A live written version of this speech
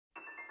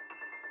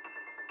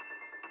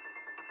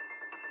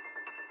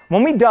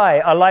When we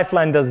die, our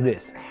lifeline does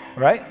this,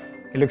 right?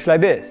 It looks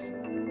like this.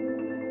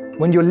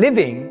 When you're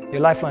living,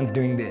 your lifeline's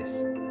doing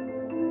this.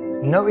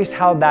 Notice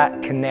how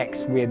that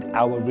connects with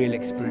our real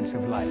experience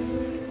of life.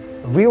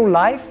 Real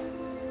life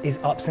is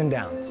ups and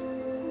downs.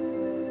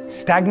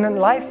 Stagnant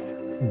life,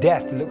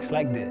 death looks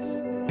like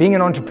this. Being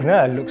an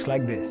entrepreneur looks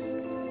like this.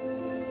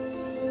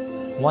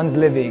 One's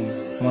living,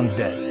 one's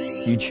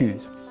dead. You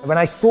choose. When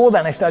I saw that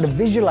and I started to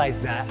visualize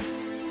that,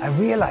 I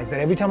realized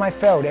that every time I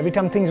failed, every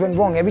time things went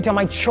wrong, every time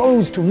I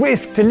chose to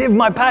risk to live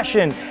my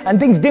passion and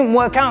things didn't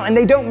work out, and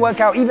they don't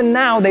work out, even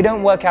now they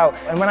don't work out.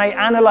 And when I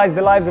analyze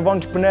the lives of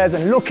entrepreneurs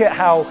and look at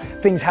how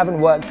things haven't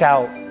worked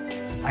out,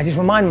 I just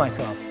remind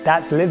myself,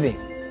 that's living,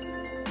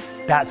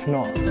 that's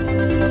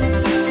not.